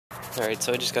Alright,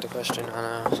 so I just got a question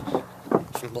on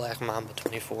from Black Mamba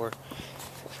 24.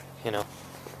 You know,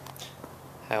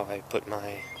 how I put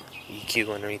my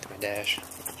EQ underneath my dash.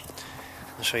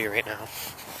 I'll show you right now.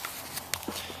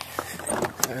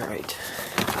 Alright.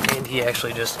 And he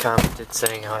actually just commented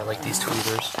saying how I like these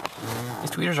tweeters.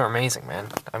 These tweeters are amazing, man.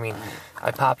 I mean,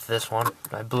 I popped this one,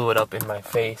 I blew it up in my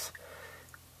face.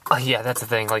 Yeah, that's the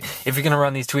thing. Like, if you're gonna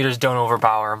run these tweeters, don't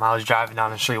overpower them. I was driving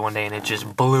down the street one day and it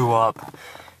just blew up.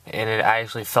 And I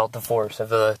actually felt the force of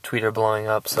the tweeter blowing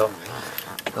up, so,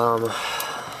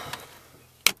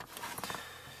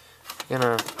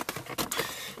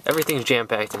 everything's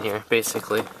jam-packed in here,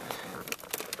 basically.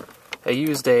 I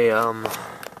used a,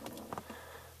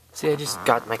 see, I just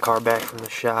got my car back from the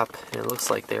shop, and it looks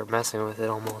like they're messing with it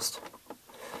almost.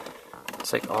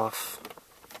 It's like off.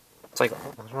 It's like, I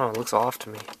don't know, it looks off to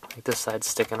me. Like this side's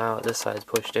sticking out, this side's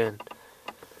pushed in.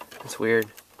 It's weird.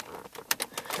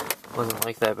 Wasn't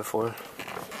like that before.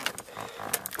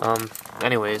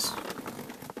 Anyways.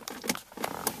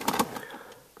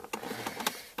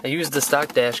 I used the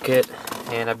stock dash kit,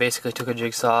 and I basically took a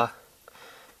jigsaw,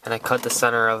 and I cut the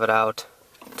center of it out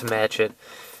to match it.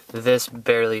 This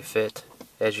barely fit,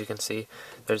 as you can see.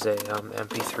 There's a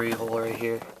MP3 hole right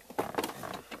here,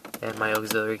 and my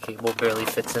auxiliary cable barely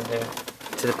fits in there,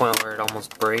 to the point where it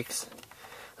almost breaks.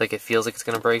 Like, it feels like it's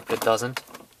gonna break, but it doesn't.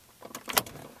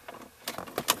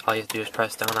 All you have to do is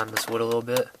press down on this wood a little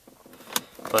bit.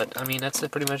 But, I mean, that's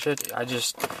pretty much it. I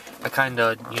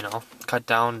kinda, you know, cut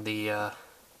down the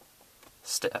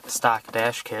stock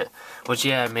dash kit, which,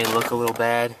 yeah, it may look a little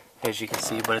bad, as you can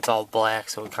see, but it's all black,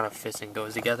 so it kind of fits and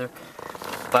goes together.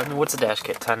 But, I mean, what's a dash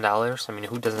kit? $10? I mean,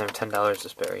 who doesn't have $10 to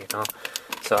spare, you know?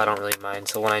 So I don't really mind.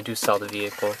 So when I do sell the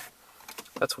vehicle,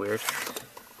 that's weird.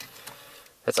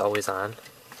 That's always on.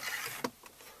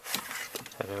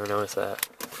 I never noticed that.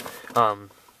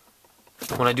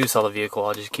 When I do sell the vehicle,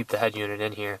 I'll just keep the head unit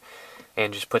in here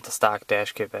and just put the stock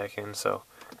dash kit back in, so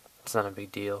it's not a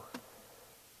big deal.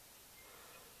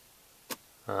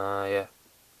 Yeah.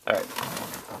 Alright.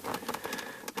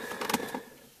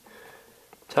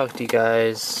 Talk to you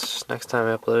guys next time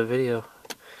I upload a video.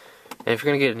 And if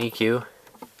you're gonna get an EQ,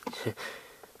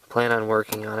 plan on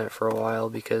working on it for a while,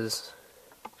 because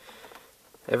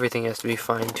everything has to be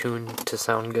fine-tuned to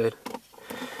sound good.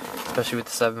 Especially with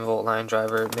the 7-volt line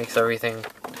driver, it makes everything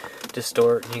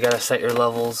distort, and you gotta set your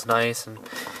levels nice, and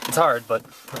it's hard, but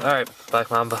alright, Black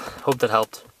Mamba, hope that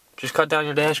helped. Just cut down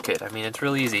your dash kit. I mean, it's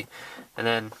real easy, and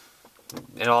then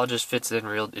it all just fits in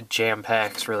real, it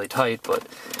jam-packs really tight, but,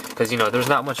 because, you know, there's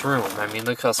not much room. I mean,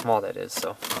 look how small that is,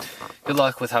 so good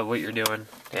luck with what you're doing.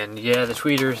 And yeah, the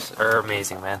tweeters are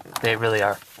amazing, man. They really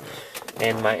are.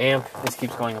 And my amp, this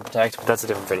keeps going unprotected, but that's a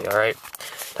different video, alright?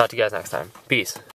 Talk to you guys next time. Peace.